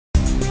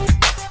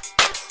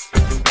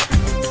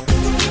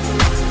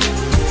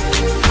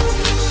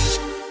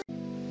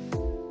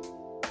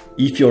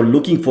If you're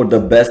looking for the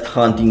best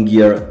hunting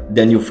gear,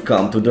 then you've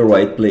come to the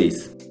right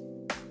place.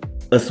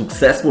 A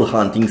successful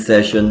hunting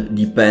session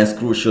depends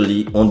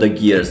crucially on the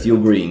gears you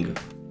bring.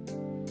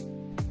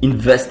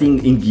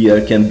 Investing in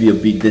gear can be a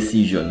big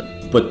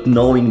decision, but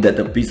knowing that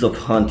a piece of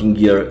hunting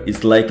gear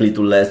is likely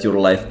to last your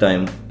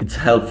lifetime, it's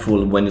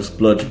helpful when you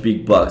splurge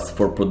big bucks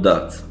for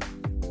products.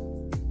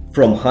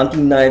 From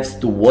hunting knives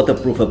to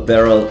waterproof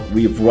apparel,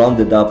 we've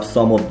rounded up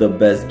some of the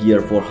best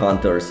gear for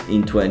hunters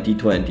in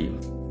 2020.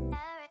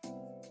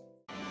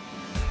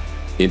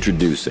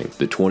 Introducing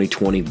the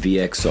 2020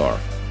 VXR,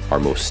 our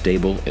most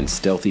stable and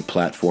stealthy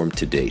platform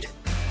to date.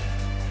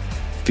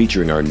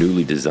 Featuring our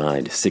newly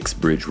designed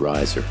 6-bridge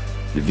riser,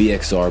 the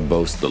VXR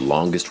boasts the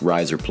longest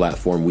riser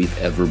platform we've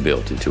ever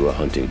built into a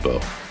hunting bow.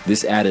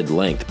 This added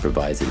length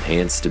provides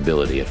enhanced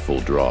stability at full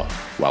draw,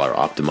 while our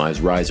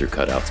optimized riser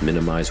cutouts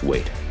minimize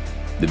weight.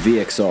 The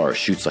VXR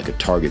shoots like a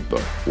target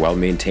bow while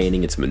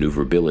maintaining its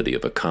maneuverability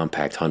of a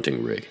compact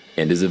hunting rig,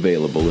 and is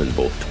available in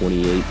both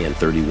 28 and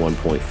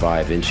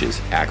 31.5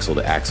 inches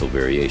axle-to-axle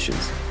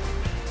variations.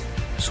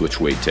 Switch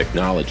weight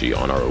technology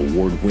on our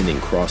award-winning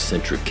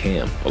cross-centric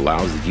cam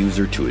allows the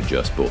user to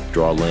adjust both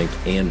draw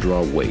length and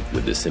draw weight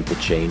with the simple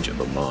change of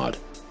a mod.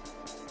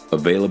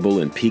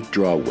 Available in peak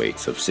draw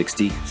weights of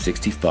 60,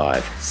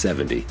 65,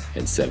 70,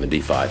 and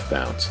 75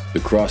 pounds. The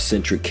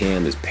cross-centric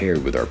cam is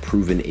paired with our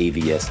proven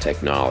AVS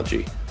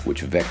technology,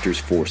 which vectors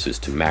forces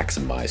to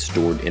maximize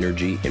stored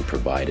energy and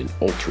provide an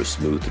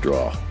ultra-smooth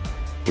draw.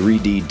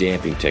 3D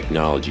damping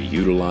technology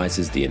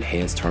utilizes the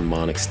enhanced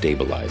harmonic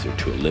stabilizer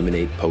to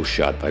eliminate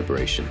post-shot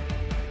vibration.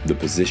 The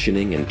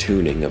positioning and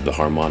tuning of the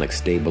harmonic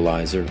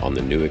stabilizer on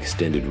the new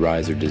extended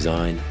riser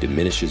design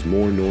diminishes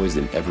more noise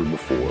than ever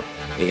before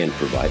and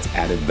provides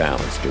added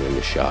balance during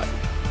the shot.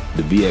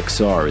 The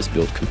VXR is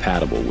built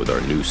compatible with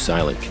our new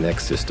Silent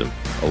Connect system,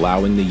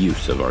 allowing the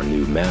use of our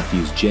new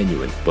Matthews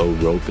Genuine bow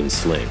rope and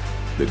sling.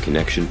 The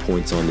connection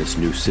points on this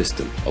new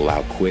system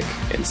allow quick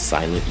and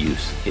silent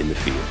use in the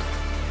field.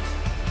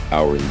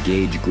 Our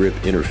Engage Grip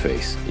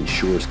interface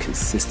ensures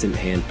consistent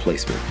hand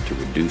placement to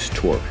reduce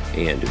torque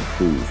and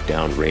improve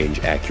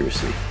downrange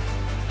accuracy.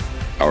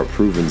 Our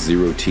proven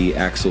Zero-T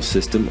axle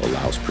system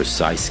allows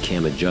precise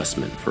cam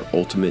adjustment for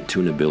ultimate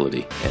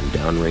tunability and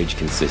downrange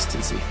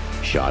consistency,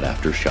 shot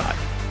after shot.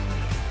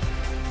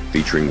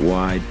 Featuring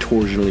wide,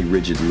 torsionally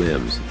rigid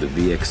limbs, the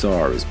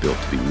VXR is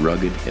built to be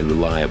rugged and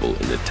reliable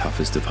in the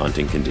toughest of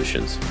hunting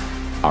conditions.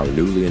 Our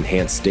newly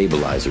enhanced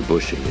stabilizer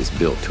bushing is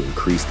built to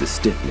increase the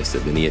stiffness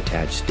of any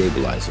attached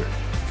stabilizer,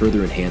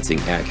 further enhancing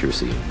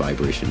accuracy and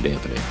vibration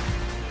dampening.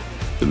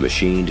 The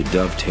machined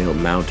dovetail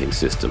mounting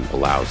system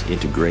allows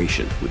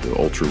integration with the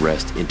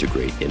Ultra-Rest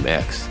Integrate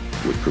MX,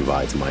 which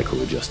provides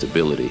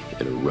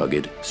micro-adjustability in a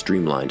rugged,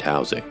 streamlined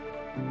housing.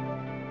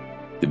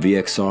 The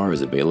VXR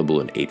is available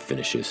in 8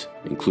 finishes,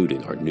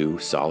 including our new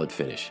solid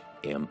finish,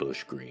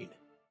 Ambush Green.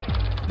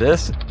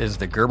 This is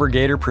the Gerber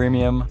Gator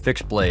Premium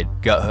Fixed Blade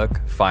Gut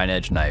Hook Fine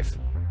Edge Knife.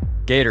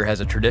 Gator has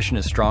a tradition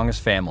as strong as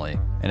family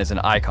and is an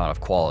icon of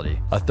quality.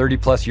 A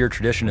 30-plus year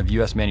tradition of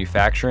U.S.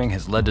 manufacturing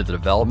has led to the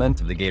development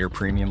of the Gator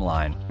Premium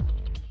line.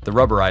 The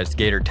rubberized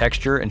Gator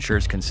texture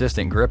ensures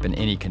consistent grip in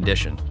any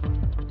condition.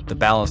 The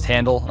balanced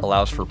handle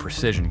allows for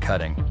precision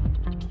cutting.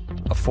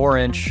 A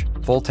 4-inch,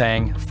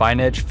 full-tang,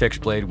 fine-edge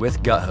fixed blade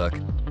with gut hook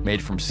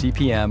made from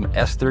CPM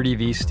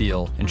S30V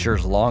steel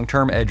ensures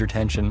long-term edge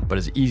retention but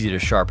is easy to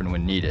sharpen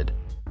when needed.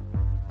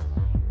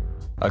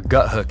 A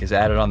gut hook is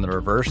added on the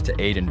reverse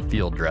to aid in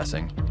field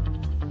dressing.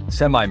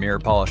 Semi-mirror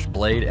polished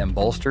blade and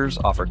bolsters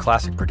offer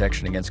classic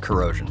protection against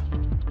corrosion.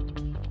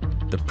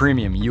 The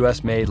premium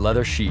US-made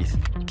leather sheath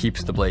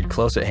keeps the blade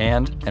close at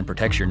hand and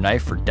protects your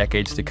knife for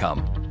decades to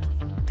come.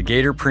 The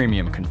Gator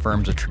Premium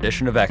confirms a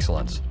tradition of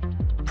excellence.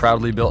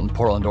 Proudly built in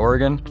Portland,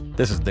 Oregon,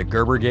 this is the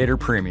Gerber Gator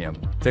Premium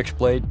Fixed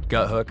Blade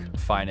Gut Hook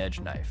Fine Edge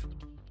Knife.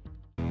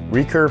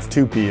 Recurve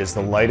 2P is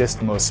the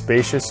lightest, most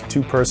spacious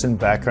 2-person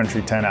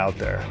backcountry tent out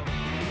there.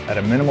 At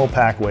a minimal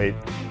pack weight,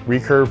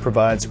 Recurve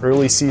provides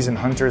early season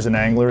hunters and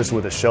anglers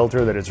with a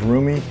shelter that is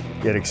roomy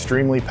yet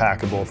extremely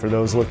packable for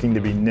those looking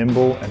to be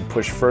nimble and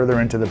push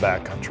further into the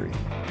backcountry.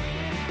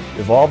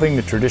 Evolving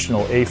the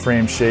traditional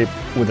A-frame shape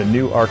with a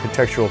new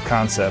architectural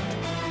concept,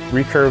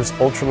 Recurve's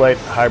Ultralight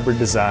hybrid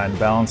design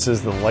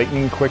balances the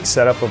lightning-quick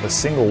setup of a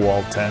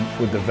single-walled tent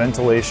with the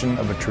ventilation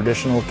of a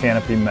traditional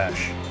canopy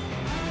mesh.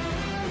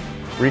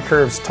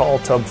 Recurve's tall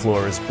tub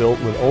floor is built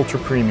with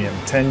ultra-premium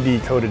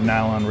 10D coated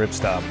nylon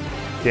ripstop,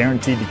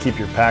 guaranteed to keep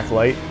your pack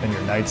light and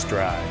your nights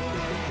dry.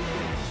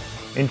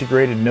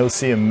 Integrated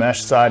no-seam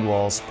mesh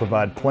sidewalls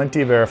provide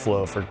plenty of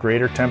airflow for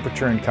greater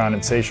temperature and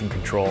condensation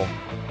control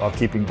while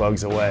keeping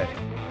bugs away.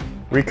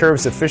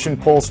 Recurve's efficient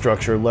pole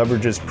structure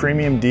leverages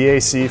premium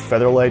DAC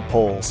Featherlight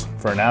poles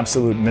for an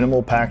absolute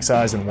minimal pack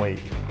size and weight.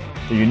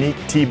 The unique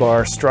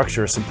T-bar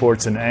structure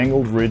supports an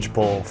angled ridge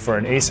pole for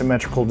an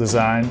asymmetrical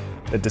design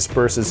that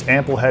disperses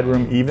ample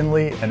headroom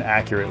evenly and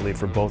accurately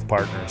for both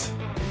partners.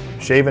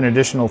 Shave an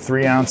additional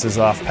 3 ounces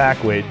off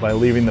pack weight by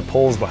leaving the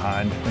poles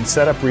behind, and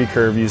set up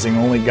Recurve using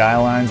only guy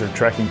lines or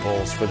trekking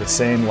poles for the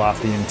same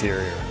lofty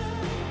interior.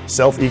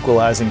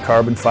 Self-equalizing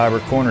carbon fiber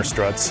corner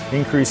struts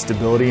increase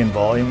stability and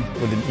volume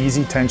with an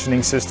easy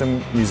tensioning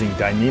system using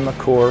Dyneema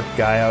Core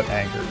guy-out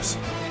anchors.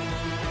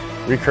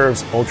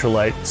 Recurve's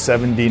Ultralight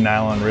 7D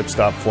nylon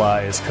ripstop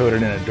fly is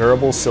coated in a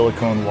durable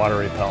silicone water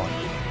repellent.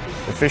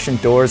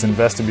 Efficient doors and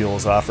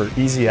vestibules offer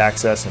easy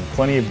access and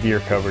plenty of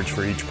gear coverage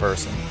for each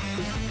person.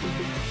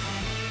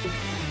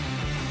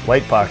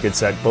 Light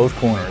pockets at both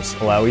corners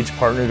allow each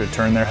partner to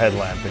turn their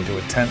headlamp into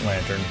a tent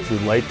lantern through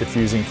light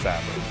diffusing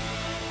fabric.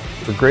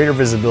 For greater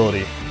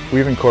visibility,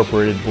 we've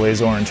incorporated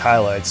blaze orange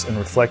highlights and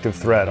reflective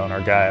thread on our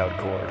guy-out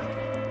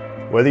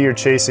cord. Whether you're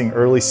chasing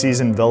early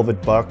season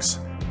velvet bucks,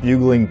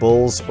 bugling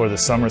bulls, or the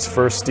summer's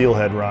first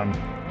steelhead run,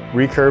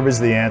 Recurve is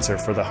the answer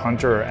for the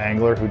hunter or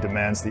angler who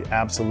demands the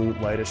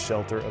absolute lightest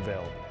shelter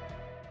available.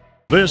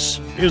 This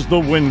is the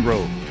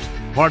Windrose,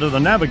 part of the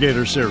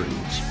Navigator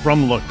series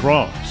from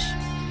Lacrosse.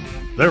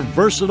 They're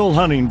versatile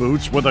hunting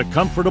boots with a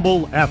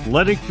comfortable,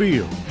 athletic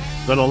feel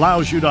that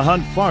allows you to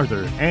hunt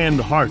farther and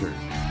harder,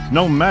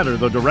 no matter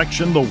the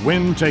direction the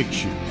wind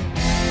takes you.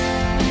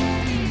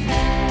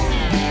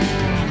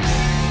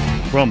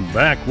 From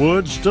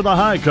backwoods to the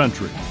high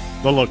country,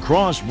 the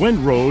Lacrosse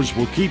Windrose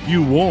will keep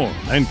you warm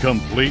and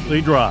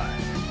completely dry.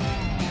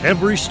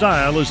 Every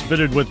style is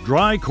fitted with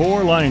dry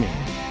core lining,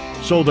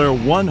 so they're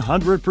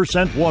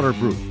 100%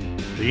 waterproof.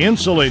 The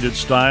insulated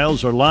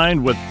styles are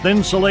lined with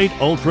Thinsulate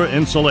Ultra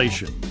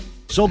insulation,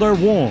 so they're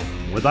warm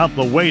without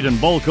the weight and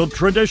bulk of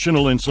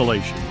traditional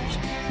insulations,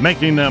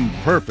 making them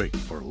perfect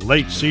for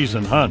late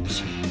season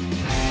hunts.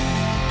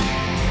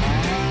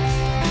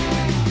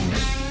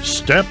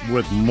 Step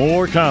with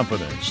more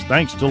confidence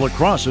thanks to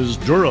Lacrosse's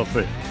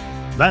DuraFit.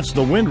 That's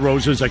the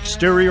Windrose's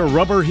exterior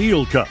rubber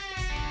heel cup.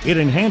 It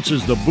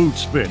enhances the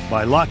boot's fit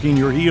by locking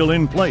your heel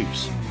in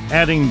place,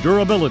 adding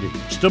durability,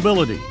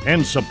 stability,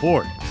 and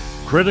support.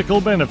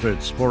 Critical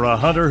benefits for a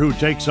hunter who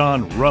takes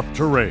on rough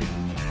terrain.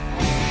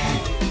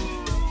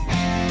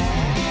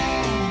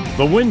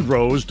 The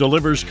Windrose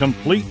delivers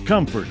complete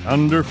comfort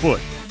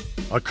underfoot.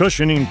 A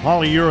cushioning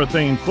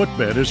polyurethane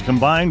footbed is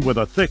combined with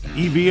a thick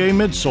EVA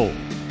midsole.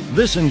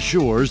 This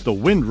ensures the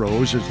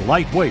Windrose is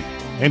lightweight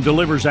and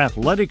delivers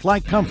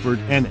athletic-like comfort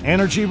and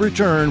energy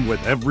return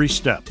with every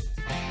step.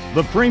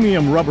 The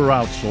premium rubber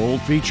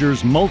outsole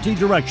features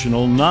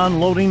multi-directional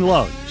non-loading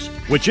lugs,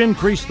 which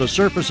increase the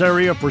surface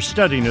area for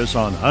steadiness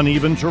on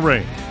uneven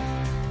terrain.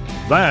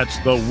 That's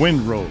the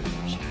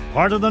Windrose,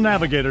 part of the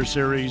Navigator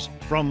series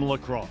from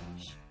Lacrosse.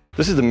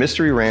 This is the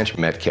Mystery Ranch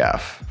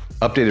Metcalf,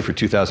 updated for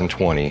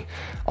 2020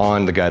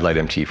 on the Guidelight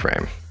MT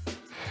frame.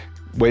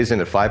 Weighs in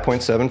at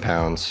 5.7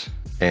 pounds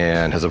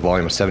and has a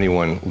volume of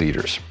 71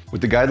 liters.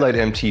 With the Guidelight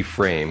MT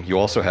frame, you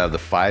also have the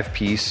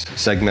 5-piece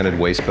segmented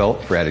waist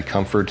belt for added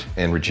comfort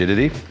and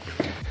rigidity.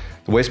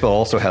 The waist belt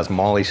also has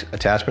MOLLE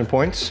attachment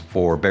points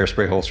for bear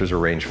spray holsters or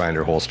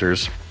rangefinder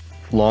holsters,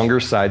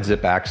 longer side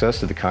zip access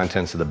to the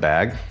contents of the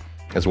bag,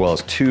 as well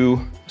as 2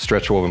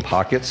 stretch woven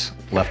pockets,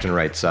 left and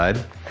right side.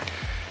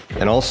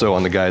 And also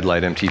on the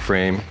Guidelight MT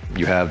frame,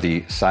 you have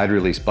the side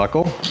release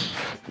buckle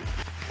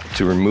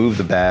to remove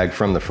the bag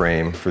from the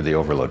frame for the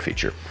overload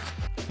feature.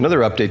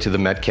 Another update to the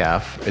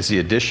Metcalf is the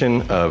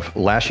addition of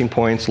lashing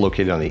points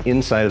located on the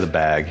inside of the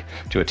bag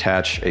to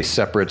attach a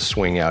separate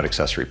swing out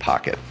accessory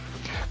pocket.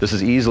 This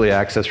is easily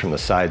accessed from the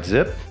side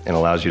zip and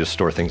allows you to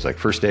store things like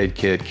first aid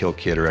kit, kill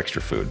kit, or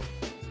extra food.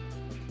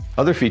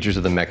 Other features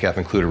of the Metcalf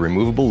include a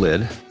removable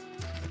lid,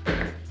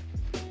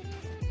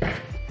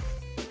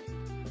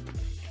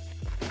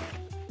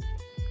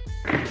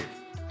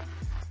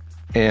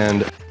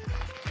 and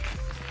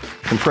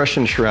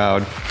compression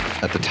shroud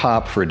at the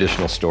top for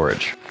additional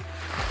storage.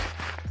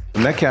 The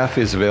Metcalf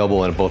is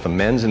available in both a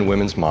men's and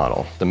women's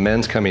model. The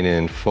men's coming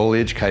in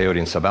foliage, coyote,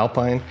 and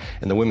subalpine,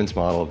 and the women's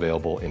model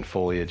available in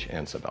foliage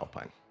and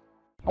subalpine.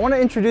 I want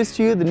to introduce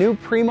to you the new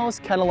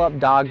Primos Kennel Up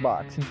Dog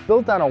Box. It's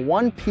built on a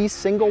one-piece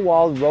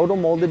single-walled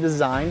roto-molded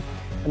design,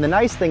 and the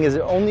nice thing is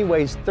it only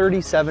weighs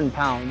 37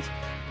 pounds.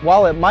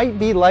 While it might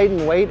be light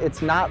in weight,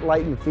 it's not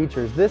light in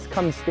features. This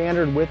comes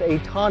standard with a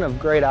ton of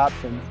great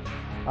options.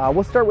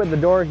 We'll start with the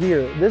door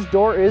here. This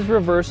door is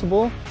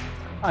reversible.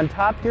 On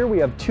top here we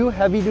have 2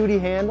 heavy-duty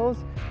handles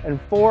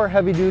and 4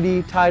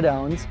 heavy-duty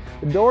tie-downs.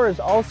 The door is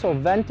also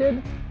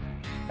vented,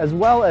 as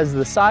well as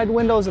the side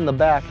windows in the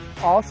back,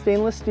 all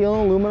stainless steel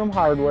and aluminum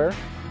hardware.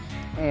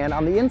 And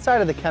on the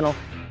inside of the kennel,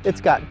 it's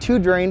got 2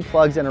 drain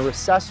plugs and a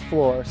recessed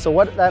floor. So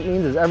what that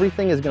means is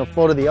everything is going to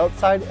flow to the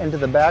outside and to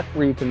the back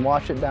where you can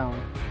wash it down.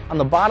 On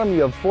the bottom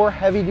you have 4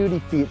 heavy-duty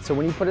feet, so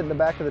when you put it in the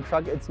back of the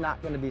truck, it's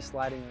not going to be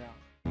sliding around.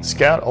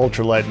 Scout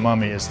Ultralight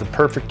Mummy is the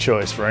perfect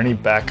choice for any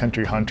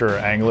backcountry hunter or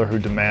angler who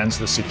demands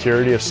the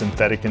security of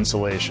synthetic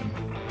insulation.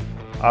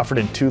 Offered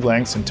in 2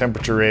 lengths and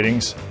temperature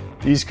ratings,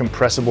 these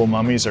compressible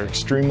mummies are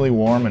extremely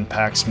warm and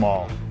pack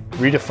small,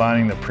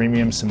 redefining the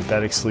premium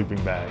synthetic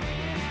sleeping bag.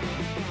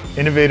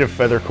 Innovative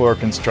feathercore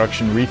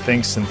construction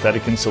rethinks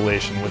synthetic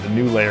insulation with a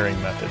new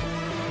layering method,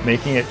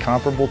 making it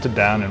comparable to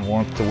down and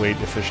warmth to weight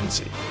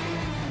efficiency.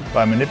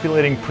 By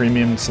manipulating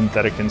premium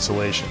synthetic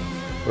insulation,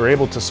 we're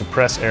able to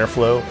suppress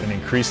airflow and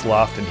increase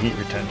loft and heat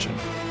retention,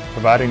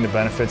 providing the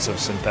benefits of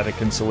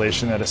synthetic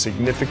insulation at a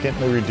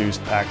significantly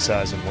reduced pack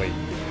size and weight.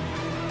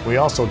 We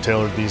also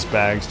tailored these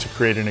bags to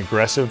create an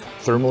aggressive,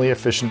 thermally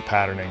efficient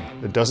patterning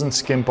that doesn't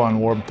skimp on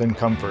warmth and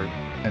comfort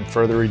and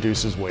further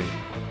reduces weight.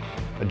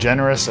 A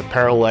generous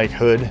apparel-like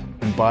hood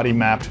and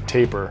body-mapped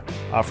taper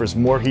offers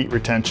more heat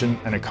retention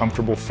and a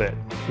comfortable fit.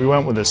 We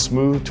went with a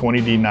smooth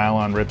 20D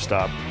nylon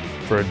ripstop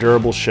for a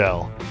durable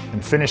shell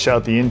and finish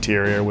out the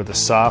interior with a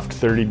soft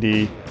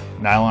 30D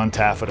nylon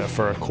taffeta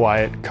for a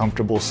quiet,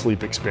 comfortable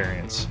sleep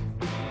experience.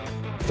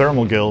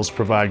 Thermal gills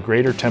provide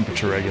greater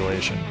temperature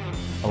regulation,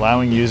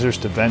 allowing users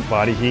to vent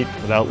body heat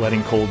without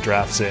letting cold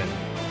drafts in.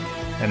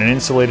 And an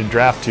insulated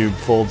draft tube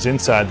folds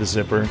inside the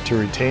zipper to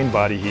retain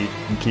body heat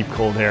and keep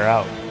cold air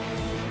out.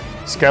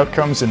 Scout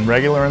comes in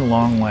regular and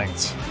long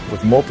lengths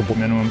with multiple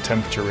minimum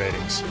temperature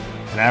ratings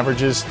and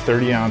averages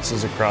 30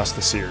 ounces across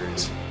the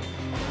series.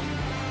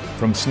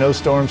 From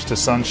snowstorms to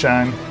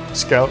sunshine,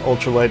 Scout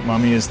Ultralight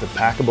Mummy is the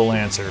packable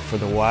answer for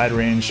the wide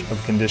range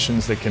of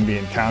conditions that can be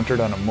encountered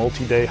on a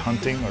multi-day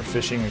hunting or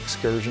fishing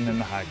excursion in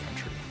the high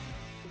country.